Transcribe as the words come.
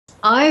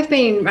I've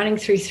been running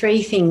through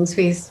three things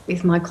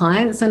with my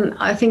clients. And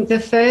I think the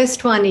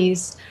first one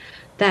is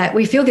that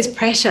we feel this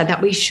pressure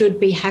that we should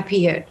be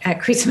happy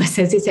at Christmas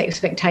as this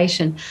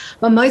expectation.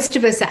 But most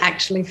of us are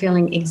actually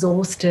feeling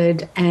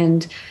exhausted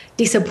and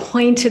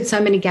disappointed.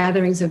 So many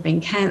gatherings have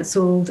been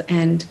cancelled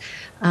and,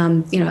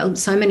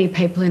 so many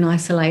people in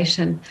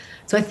isolation.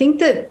 So I think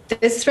that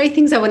there's three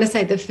things I want to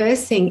say. The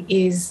first thing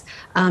is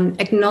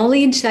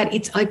acknowledge that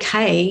it's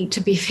okay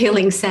to be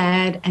feeling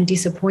sad and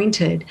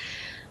disappointed.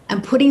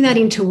 And putting that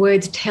into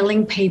words,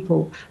 telling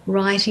people,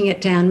 writing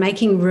it down,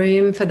 making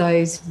room for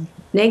those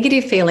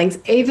negative feelings,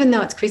 even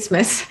though it's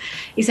Christmas,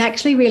 is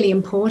actually really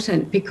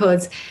important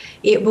because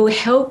it will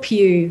help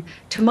you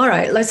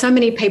tomorrow. Like so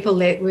many people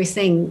that we're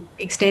seeing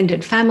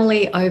extended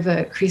family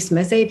over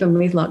Christmas, even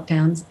with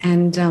lockdowns,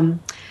 and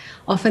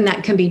often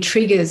that can be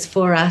triggers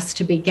for us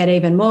to get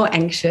even more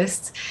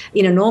anxious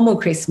in a normal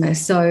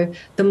Christmas. So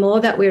the more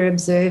that we're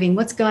observing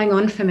what's going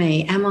on for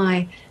me, am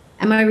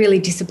I really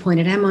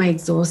disappointed? Am I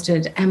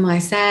exhausted? Am I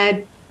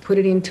sad? Put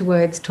it into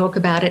words, talk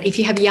about it. If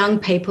you have young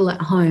people at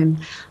home,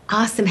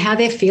 ask them how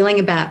they're feeling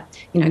about,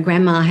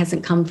 grandma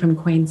hasn't come from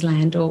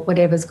Queensland or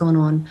whatever's gone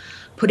on.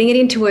 Putting it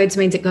into words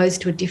means it goes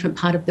to a different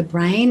part of the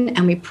brain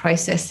and we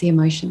process the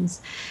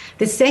emotions.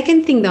 The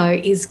second thing, though,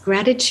 is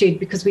gratitude,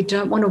 because we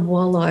don't want to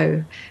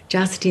wallow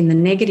just in the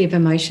negative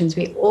emotions.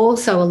 We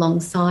also,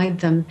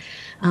 alongside them,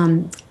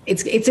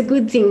 it's a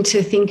good thing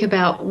to think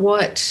about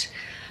what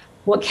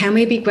can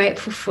we be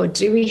grateful for?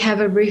 Do we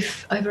have a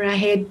roof over our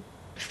head,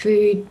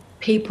 food,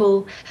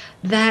 people?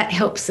 That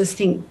helps us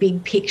think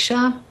big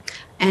picture.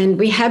 And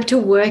we have to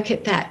work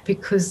at that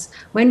because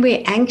when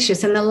we're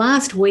anxious, and the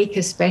last week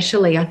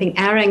especially, I think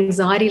our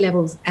anxiety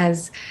levels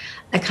as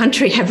a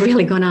country have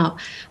really gone up.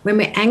 When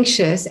we're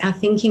anxious, our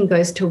thinking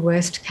goes to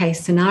worst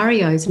case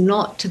scenarios,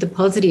 not to the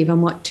positive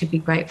and what to be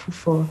grateful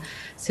for.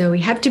 So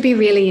we have to be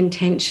really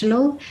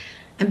intentional.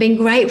 And being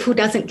grateful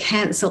doesn't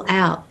cancel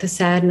out the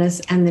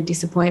sadness and the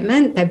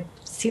disappointment. They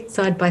sit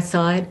side by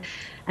side.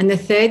 And the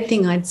third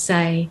thing I'd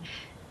say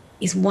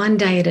is one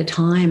day at a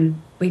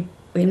time.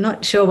 We're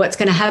not sure what's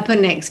going to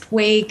happen next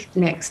week,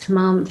 next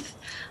month.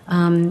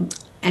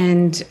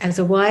 And as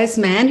a wise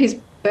man whose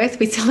birth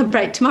we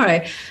celebrate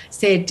tomorrow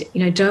said,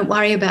 don't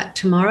worry about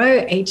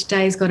tomorrow. Each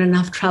day's got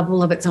enough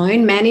trouble of its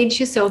own. Manage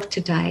yourself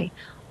today.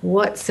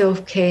 What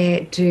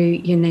self-care do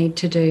you need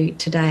to do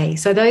today?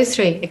 So those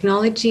three,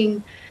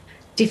 acknowledging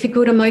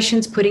difficult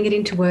emotions, putting it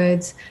into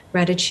words,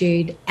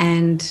 gratitude,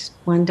 and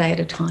one day at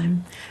a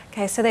time.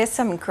 Okay, so there's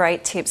some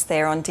great tips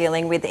there on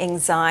dealing with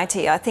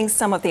anxiety. I think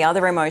some of the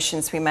other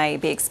emotions we may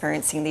be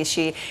experiencing this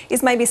year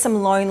is maybe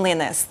some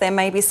loneliness. There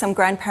may be some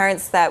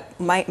grandparents that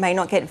may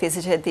not get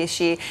visited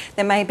this year.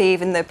 There may be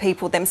even the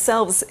people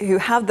themselves who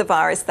have the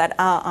virus that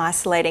are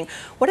isolating.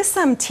 What are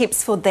some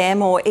tips for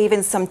them, or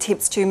even some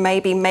tips to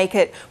maybe make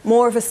it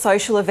more of a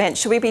social event?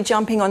 Should we be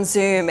jumping on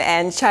Zoom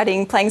and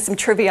chatting, playing some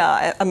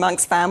trivia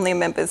amongst family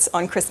members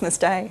on Christmas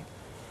Day?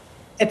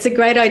 It's a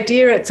great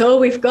idea. It's all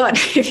we've got.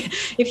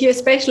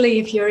 Especially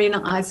if you're in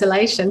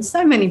isolation,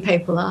 so many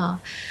people are.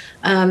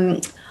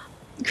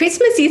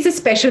 Christmas is a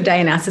special day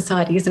in our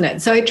society, isn't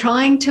it? So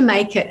trying to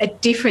make it a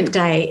different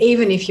day,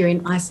 even if you're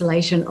in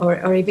isolation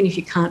or even if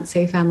you can't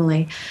see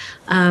family.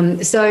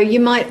 So you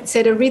might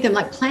set a rhythm,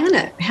 like plan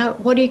it.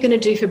 What are you going to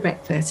do for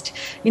breakfast?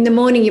 In the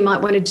morning, you might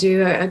want to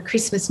do a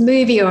Christmas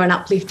movie or an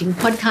uplifting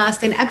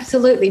podcast, and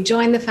absolutely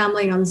join the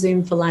family on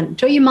Zoom for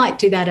lunch. Or you might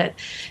do that at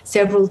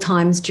several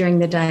times during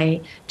the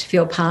day to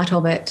feel part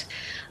of it.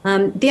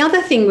 The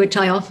other thing which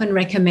I often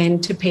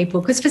recommend to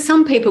people, because for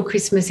some people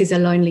Christmas is a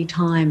lonely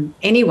time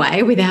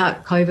anyway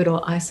without COVID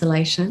or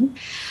isolation,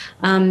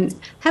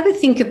 have a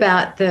think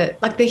about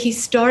the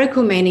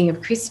historical meaning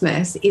of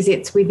Christmas is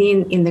it's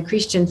in the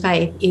Christian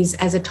faith is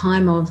as a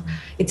time of,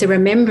 it's a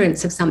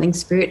remembrance of something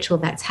spiritual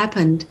that's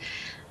happened.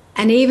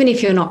 And even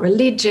if you're not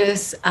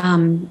religious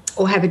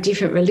or have a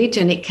different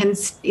religion,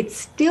 it's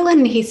still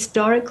an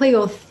historically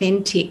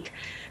authentic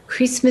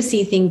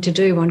Christmassy thing to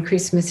do on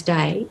Christmas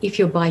Day, if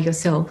you're by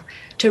yourself,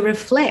 to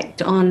reflect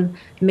on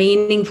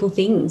meaningful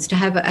things, to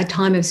have a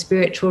time of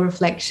spiritual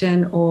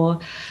reflection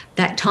or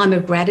that time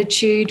of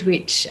gratitude,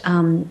 which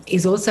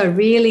is also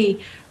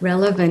really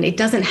relevant. It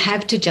doesn't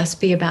have to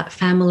just be about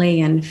family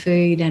and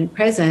food and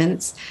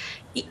presents.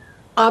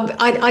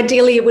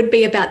 Ideally, it would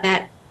be about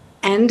that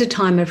and a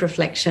time of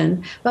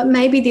reflection. But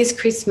maybe this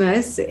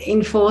Christmas,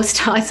 in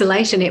forced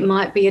isolation, it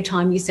might be a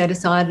time you set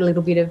aside a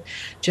little bit of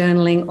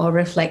journaling or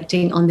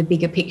reflecting on the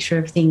bigger picture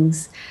of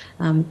things.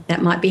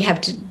 That might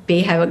have to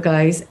be how it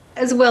goes,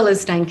 as well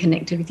as staying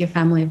connected with your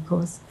family, of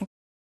course.